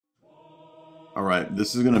All right,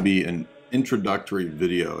 this is going to be an introductory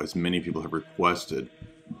video, as many people have requested,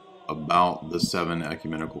 about the 7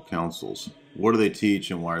 ecumenical councils. What do they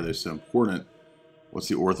teach and why are they so important? What's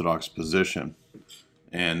the Orthodox position?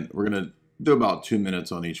 And we're going to do about 2 minutes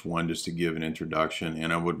on each one just to give an introduction.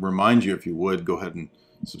 And I would remind you, if you would, go ahead and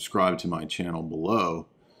subscribe to my channel below.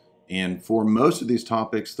 And for most of these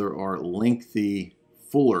topics, there are lengthy,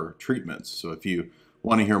 fuller treatments. So if you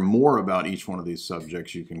want to hear more about each one of these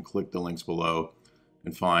subjects, you can click the links below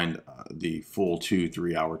and find the full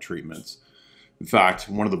 2-3 hour treatments. In fact,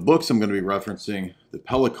 one of the books I'm going to be referencing, the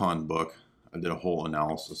Pelican book, I did a whole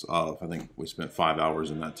analysis of. I think we spent 5 hours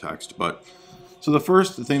in that text. But so the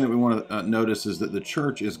first thing that we want to notice is that the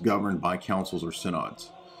church is governed by councils or synods.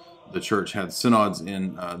 The church had synods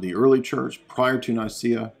in the early church prior to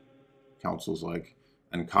Nicaea, councils like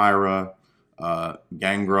Ancyra,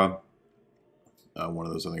 Gangra. One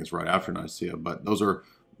of those, I think, is right after Nicaea, but those are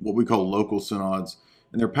what we call local synods,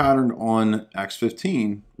 and they're patterned on Acts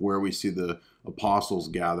 15, where we see the apostles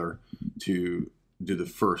gather to do the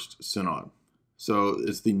first synod. So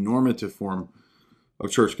it's the normative form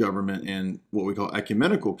of church government, and what we call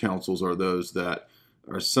ecumenical councils are those that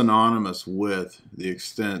are synonymous with the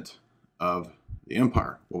extent of the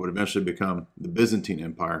empire, what would eventually become the Byzantine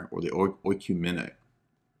Empire, or the Oecumene.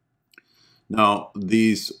 Now,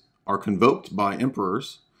 these are convoked by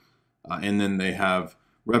emperors, and then they have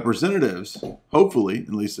representatives, hopefully,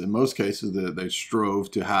 at least in most cases, that they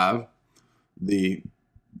strove to have the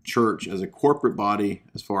church as a corporate body,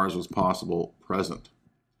 as far as was possible, present.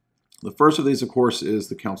 The first of these, of course, is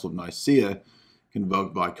the Council of Nicaea,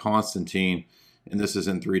 convoked by Constantine, and this is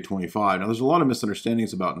in 325. Now, there's a lot of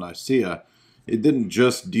misunderstandings about Nicaea. It didn't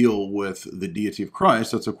just deal with the deity of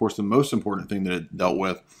Christ. That's, of course, the most important thing that it dealt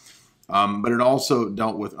with. But it also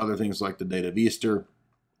dealt with other things like the date of Easter,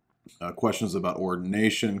 questions about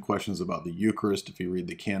ordination, questions about the Eucharist, if you read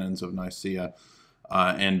the canons of Nicaea,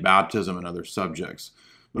 and baptism and other subjects.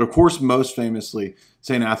 But of course, most famously,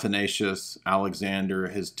 St. Athanasius, Alexander,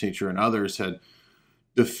 his teacher, and others had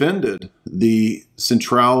defended the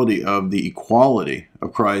centrality of the equality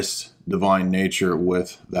of Christ's divine nature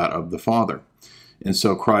with that of the Father. And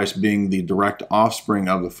so Christ being the direct offspring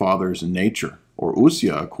of the Father's nature, or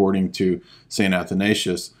ousia, according to St.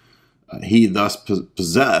 Athanasius, he thus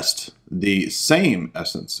possessed the same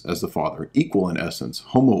essence as the Father, equal in essence,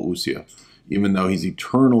 homoousia, even though he's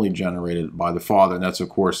eternally generated by the Father. And that's, of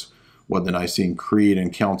course, what the Nicene Creed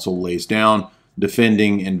and Council lays down,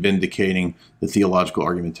 defending and vindicating the theological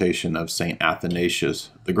argumentation of St. Athanasius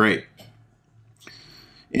the Great.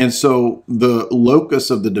 And so the locus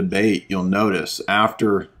of the debate, you'll notice,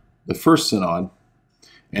 after the first synod,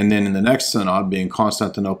 and then in the next synod, being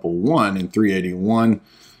Constantinople I in 381,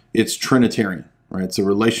 it's Trinitarian, right? It's a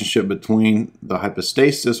relationship between the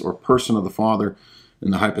hypostasis or person of the Father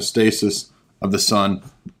and the hypostasis of the Son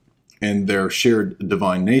and their shared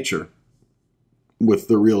divine nature, with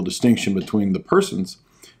the real distinction between the persons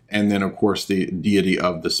and then, of course, the deity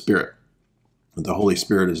of the Spirit. The Holy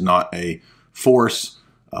Spirit is not a force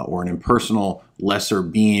or an impersonal lesser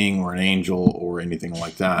being or an angel or anything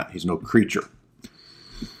like that. He's no creature.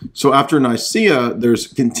 So after Nicaea, there's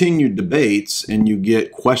continued debates, and you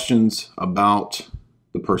get questions about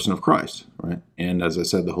the person of Christ, right? And as I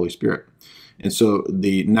said, the Holy Spirit. And so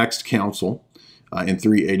the next council in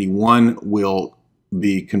 381 will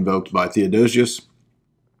be convoked by Theodosius,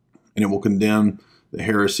 and it will condemn the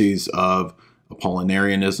heresies of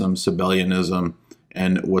Apollinarianism, Sabellianism,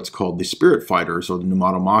 and what's called the Spirit Fighters, or the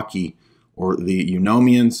Pneumatomachy, or the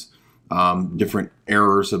Eunomians, different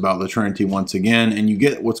errors about the Trinity once again, and you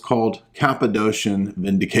get what's called Cappadocian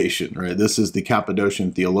vindication, right? This is the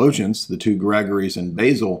Cappadocian theologians, the two Gregories and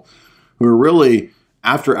Basil, who are really,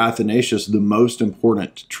 after Athanasius, the most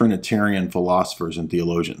important Trinitarian philosophers and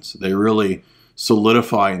theologians. They really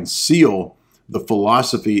solidify and seal the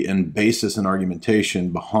philosophy and basis and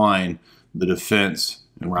argumentation behind the defense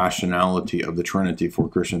and rationality of the Trinity for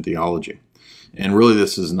Christian theology. And really,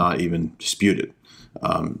 this is not even disputed.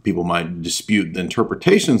 People might dispute the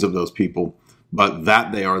interpretations of those people, but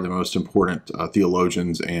that they are the most important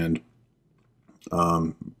theologians and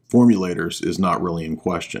formulators is not really in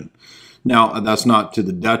question. Now, that's not to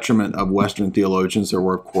the detriment of Western theologians. There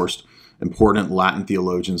were, of course, important Latin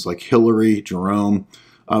theologians like Hilary, Jerome,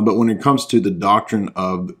 but when it comes to the doctrine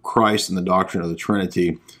of Christ and the doctrine of the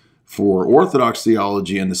Trinity, for Orthodox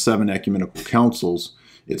theology and the 7 ecumenical councils,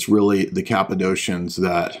 it's really the Cappadocians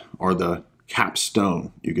that are the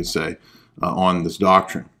capstone, you could say, on this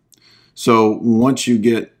doctrine. So once you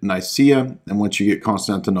get Nicaea and once you get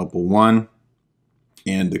Constantinople I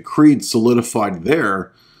and the creed solidified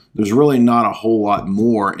there, there's really not a whole lot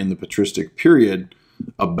more in the patristic period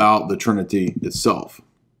about the Trinity itself.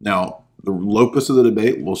 Now, the locus of the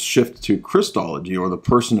debate will shift to Christology, or the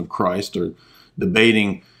person of Christ, or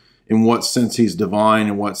debating in what sense he's divine,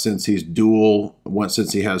 in what sense he's dual, in what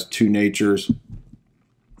sense he has two natures,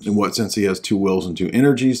 in what sense he has two wills and two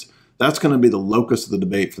energies. That's going to be the locus of the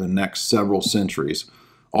debate for the next several centuries,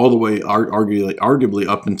 all the way arguably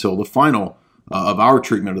up until the final of our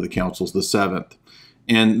treatment of the councils, the seventh.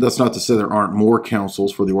 And that's not to say there aren't more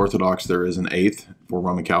councils. For the Orthodox, there is an eighth. For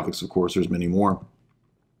Roman Catholics, of course, there's many more.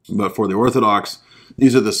 But for the Orthodox,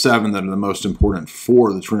 these are the seven that are the most important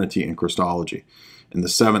for the Trinity and Christology. And the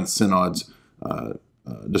seventh synod's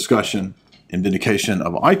discussion and vindication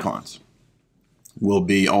of icons will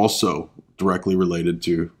be also directly related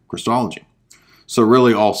to Christology. So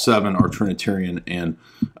really all seven are Trinitarian and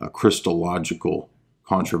Christological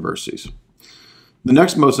controversies. The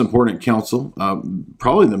next most important council,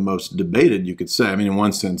 probably the most debated, you could say. I mean, in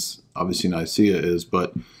one sense, obviously Nicaea is,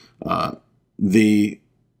 but the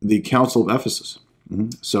Council of Ephesus.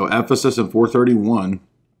 So Ephesus in 431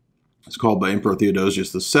 is called by Emperor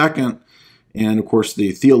Theodosius II, and of course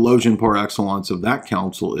the theologian par excellence of that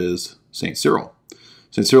council is St. Cyril.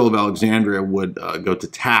 St. Cyril of Alexandria would go to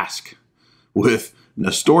task with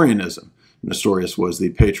Nestorianism. Nestorius was the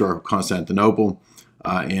Patriarch of Constantinople,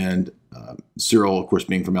 and Cyril, of course,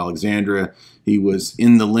 being from Alexandria, he was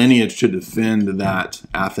in the lineage to defend that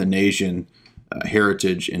Athanasian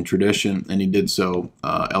heritage and tradition, and he did so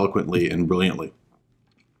eloquently and brilliantly.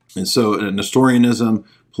 And so Nestorianism,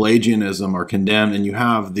 Pelagianism are condemned, and you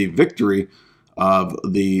have the victory of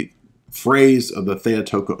the phrase of the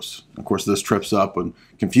Theotokos. Of course, this trips up and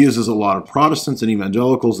confuses a lot of Protestants and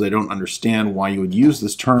evangelicals. They don't understand why you would use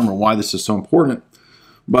this term or why this is so important.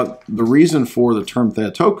 But the reason for the term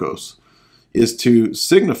Theotokos is to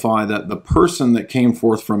signify that the person that came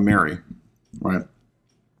forth from Mary, right,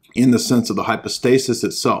 in the sense of the hypostasis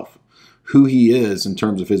itself, who he is in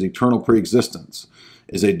terms of his eternal preexistence,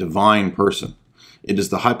 is a divine person. It is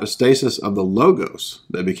the hypostasis of the Logos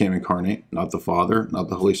that became incarnate, not the Father, not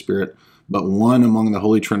the Holy Spirit, but one among the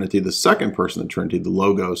Holy Trinity, the second person of the Trinity, the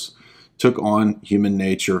Logos, took on human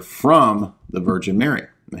nature from the Virgin Mary.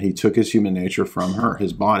 He took his human nature from her,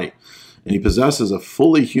 his body. And he possesses a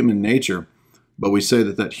fully human nature, but we say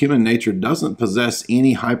that that human nature doesn't possess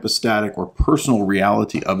any hypostatic or personal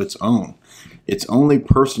reality of its own. It's only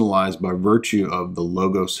personalized by virtue of the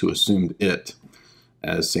Logos who assumed it,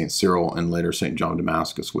 as St. Cyril and later St. John of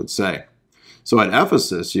Damascus would say. So at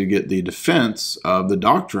Ephesus, you get the defense of the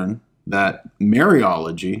doctrine that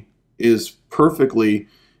Mariology is perfectly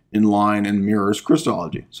in line and mirrors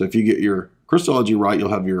Christology. So if you get your Christology right, you'll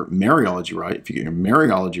have your Mariology right. If you get your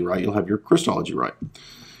Mariology right, you'll have your Christology right.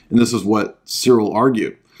 And this is what Cyril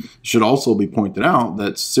argued. It should also be pointed out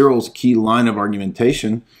that Cyril's key line of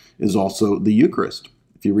argumentation is also the Eucharist.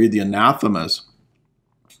 If you read the anathemas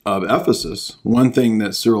of Ephesus, one thing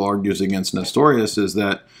that Cyril argues against Nestorius is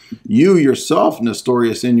that you yourself,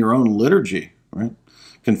 Nestorius, in your own liturgy, right,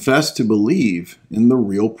 confess to believe in the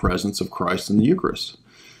real presence of Christ in the Eucharist.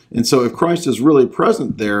 And so if Christ is really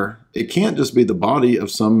present there, it can't just be the body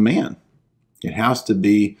of some man. It has to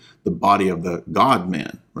be the body of the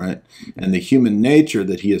God-man, right? And the human nature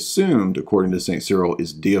that he assumed, according to St. Cyril,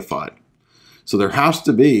 is deified. So there has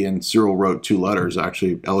to be, and Cyril wrote two letters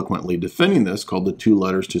actually eloquently defending this, called the Two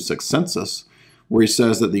Letters to Sexcensus, where he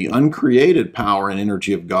says that the uncreated power and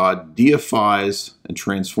energy of God deifies and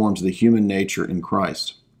transforms the human nature in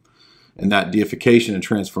Christ. And that deification and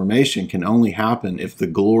transformation can only happen if the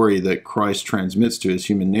glory that Christ transmits to his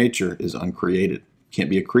human nature is uncreated. Can't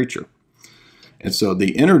be a creature. And so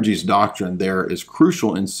the energies doctrine there is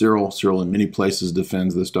crucial in Cyril. Cyril in many places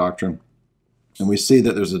defends this doctrine. And we see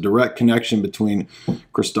that there's a direct connection between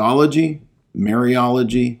Christology,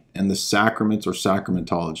 Mariology, and the sacraments or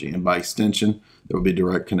sacramentology. And by extension, there will be a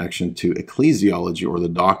direct connection to ecclesiology or the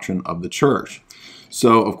doctrine of the church.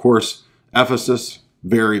 So, of course, Ephesus,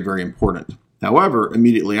 very, very important. However,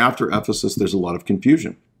 immediately after Ephesus, there's a lot of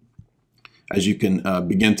confusion. As you can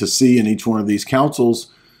begin to see in each one of these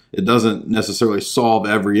councils, it doesn't necessarily solve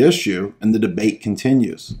every issue, and the debate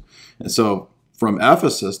continues. And so from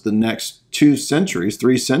Ephesus, the next 2 centuries,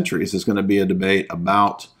 3 centuries, is going to be a debate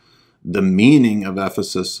about the meaning of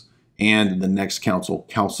Ephesus and the next council,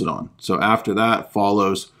 Chalcedon. So after that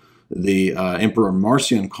follows the Emperor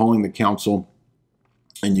Marcion calling the council,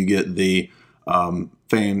 and you get the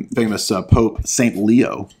famous Pope St.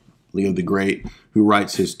 Leo the Great, who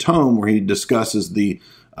writes his tome where he discusses the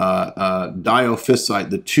Diophysite,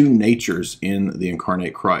 the two natures in the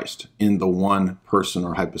incarnate Christ, in the one person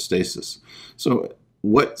or hypostasis. So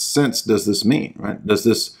what sense does this mean, right? Does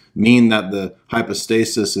this mean that the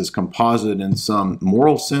hypostasis is composite in some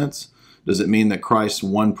moral sense? Does it mean that Christ,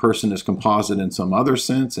 one person, is composite in some other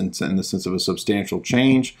sense, in the sense of a substantial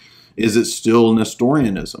change? Is it still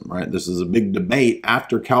Nestorianism, right? This is a big debate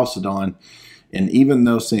after Chalcedon. And even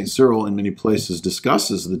though St. Cyril in many places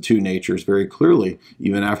discusses the two natures very clearly,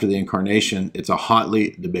 even after the Incarnation, it's a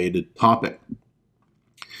hotly debated topic.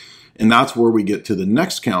 And that's where we get to the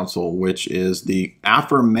next council, which is the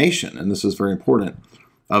affirmation, and this is very important,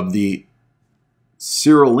 of the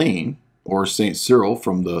Cyrilline, or St. Cyril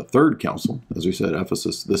from the third council, as we said,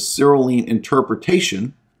 Ephesus, the Cyrilline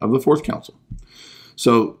interpretation of the fourth council.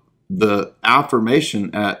 So the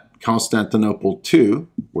affirmation at Constantinople II,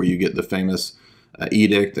 where you get the famous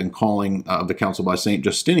edict and calling of the council by St.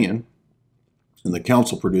 Justinian, and the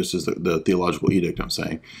council produces the theological edict, I'm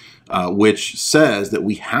saying, which says that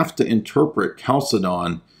we have to interpret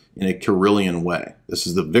Chalcedon in a Cyrillian way. This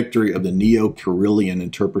is the victory of the Neo-Cyrillian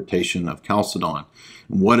interpretation of Chalcedon.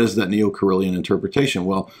 And what is that Neo-Cyrillian interpretation?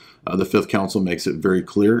 Well, the Fifth Council makes it very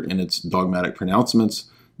clear in its dogmatic pronouncements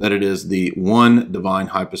that it is the one divine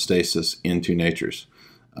hypostasis in two natures.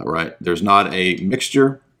 Right? There's not a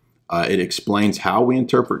mixture. It explains how we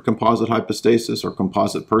interpret composite hypostasis or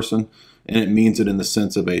composite person, and it means it in the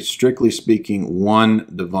sense of a, strictly speaking, one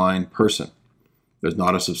divine person. There's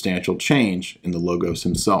not a substantial change in the Logos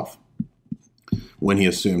himself when he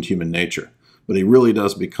assumed human nature. But he really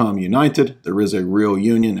does become united. There is a real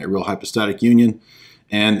union, a real hypostatic union.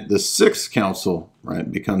 And the Sixth Council, right,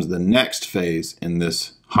 becomes the next phase in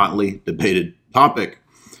this hotly debated topic.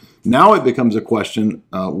 Now it becomes a question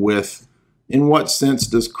with, in what sense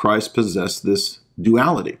does Christ possess this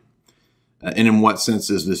duality? And in what sense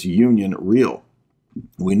is this union real?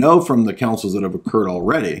 We know from the councils that have occurred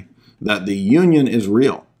already that the union is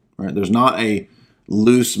real. Right? There's not a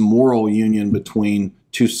loose moral union between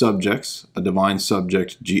two subjects, a divine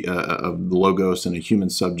subject of the Logos and a human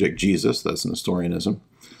subject, Jesus. That's Nestorianism.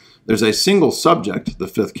 There's a single subject the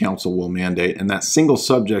Fifth Council will mandate, and that single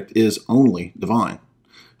subject is only divine.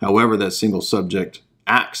 However, that single subject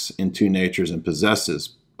acts in two natures and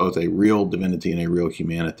possesses both a real divinity and a real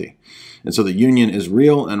humanity. And so the union is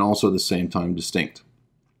real and also at the same time distinct.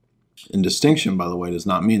 And distinction, by the way, does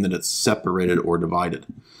not mean that it's separated or divided.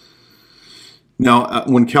 Now,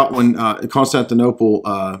 when Constantinople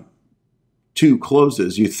II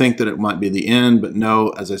closes, you think that it might be the end, but no,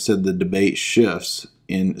 as I said, the debate shifts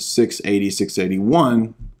in 680,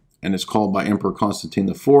 681, and it's called by Emperor Constantine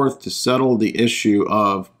IV to settle the issue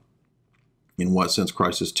of in what sense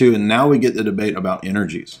Christ is two. And now we get the debate about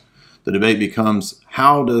energies. The debate becomes,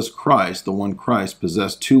 how does Christ, the one Christ,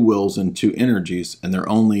 possess two wills and two energies, and there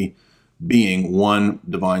only being one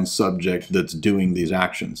divine subject that's doing these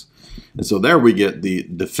actions? And so there we get the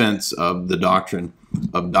defense of the doctrine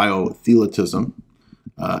of diotheletism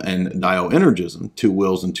and dioenergism, two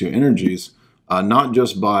wills and two energies, not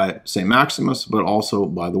just by St. Maximus, but also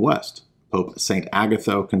by the West. Pope St.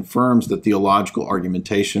 Agatho confirms the theological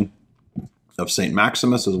argumentation of St.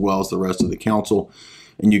 Maximus as well as the rest of the council,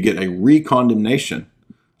 and you get a recondemnation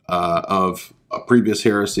of previous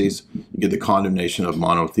heresies. You get the condemnation of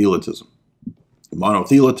monothelitism.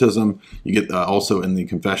 Monothelitism, you get also in the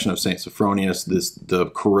Confession of St. Sophronius, the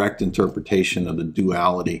correct interpretation of the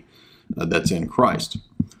duality that's in Christ.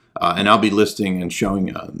 And I'll be listing and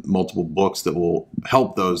showing multiple books that will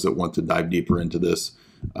help those that want to dive deeper into this,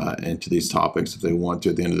 into these topics if they want to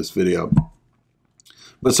at the end of this video.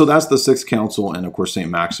 But so that's the Sixth Council, and of course St.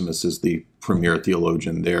 Maximus is the premier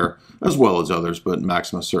theologian there, as well as others, but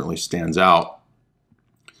Maximus certainly stands out.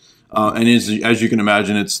 And as you can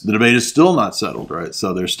imagine, the debate is still not settled, right?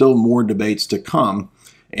 So there's still more debates to come,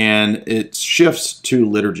 and it shifts to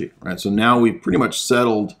liturgy, right? So now we've pretty much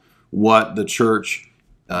settled what the Church,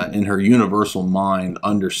 in her universal mind,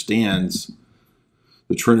 understands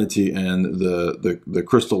the Trinity and the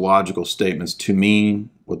Christological statements to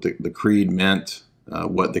mean, what the Creed meant,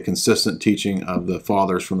 what the consistent teaching of the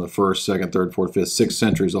fathers from the 1st, 2nd, 3rd, 4th, 5th, 6th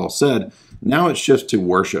centuries all said. Now it shifts to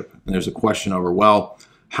worship. And there's a question over, well,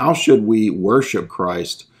 how should we worship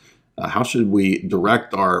Christ? How should we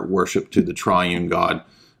direct our worship to the triune God,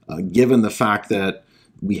 given the fact that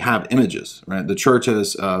we have images, right? The Church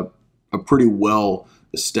has a pretty well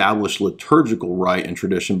established liturgical rite and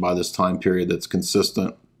tradition by this time period that's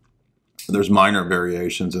consistent. There's minor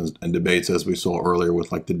variations and debates, as we saw earlier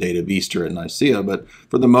with like the date of Easter at Nicaea, but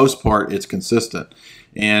for the most part, it's consistent.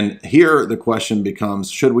 And here the question becomes,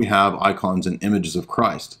 should we have icons and images of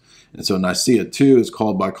Christ? And so Nicaea II is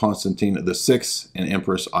called by Constantine VI and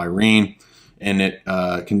Empress Irene, and it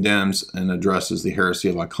condemns and addresses the heresy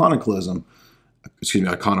of iconoclasm.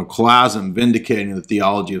 iconoclasm, vindicating the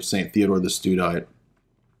theology of St. Theodore the Studite.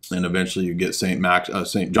 And eventually you get St.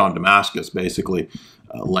 John Damascus basically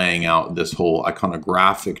laying out this whole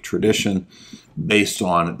iconographic tradition based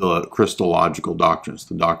on the Christological doctrines,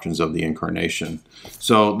 the doctrines of the Incarnation.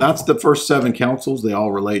 So that's the first 7 councils. They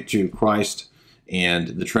all relate to Christ and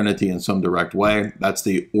the Trinity in some direct way. That's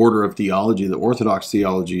the order of theology that Orthodox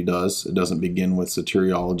theology does. It doesn't begin with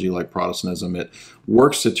soteriology like Protestantism. It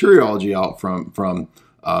works soteriology out from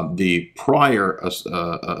the prior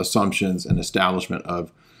assumptions and establishment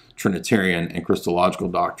of Trinitarian and Christological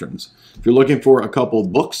doctrines. If you're looking for a couple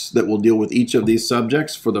books that will deal with each of these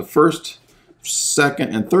subjects, for the first,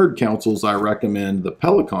 second, and third councils, I recommend the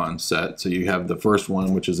Pelican set. So you have the first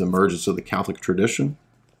one, which is Emergence of the Catholic Tradition.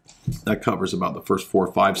 That covers about the first 4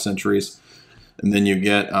 or 5 centuries. And then you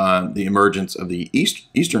get the Emergence of the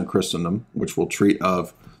Eastern Christendom, which will treat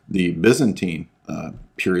of the Byzantine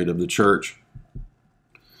period of the Church.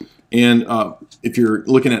 And if you're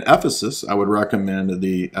looking at Ephesus, I would recommend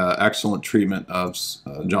the excellent treatment of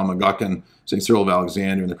John McGuckin, St. Cyril of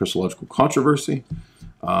Alexandria, and the Christological Controversy.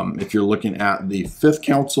 If you're looking at the 5th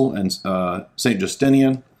Council and St.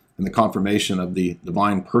 Justinian and the confirmation of the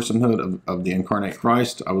divine personhood of the incarnate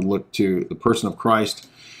Christ, I would look to the person of Christ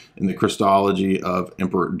in the Christology of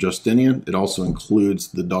Emperor Justinian. It also includes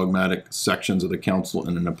the dogmatic sections of the council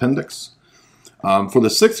in an appendix. For the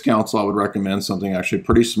 6th Council, I would recommend something actually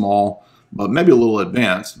pretty small, but maybe a little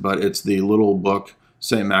advanced, but it's the little book,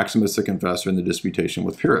 St. Maximus the Confessor and the Disputation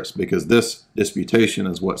with Pyrrhus, because this disputation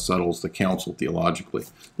is what settles the council theologically,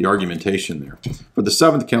 the argumentation there. For the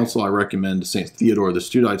 7th Council, I recommend St. Theodore the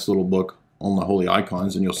Studite's little book on the holy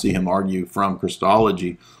icons, and you'll see him argue from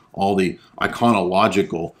Christology all the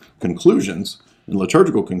iconological conclusions and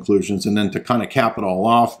liturgical conclusions, and then to kind of cap it all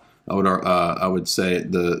off, I would say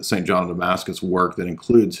the St. John of Damascus work that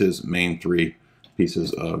includes his main 3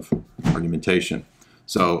 pieces of argumentation.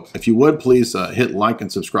 So if you would, please hit like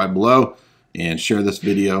and subscribe below and share this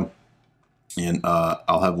video. And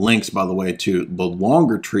I'll have links, by the way, to the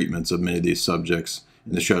longer treatments of many of these subjects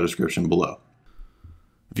in the show description below.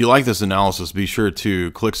 If you like this analysis, be sure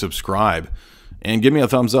to click subscribe and give me a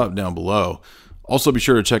thumbs up down below. Also, be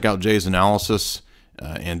sure to check out Jay's analysis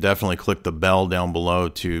and definitely click the bell down below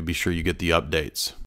to be sure you get the updates.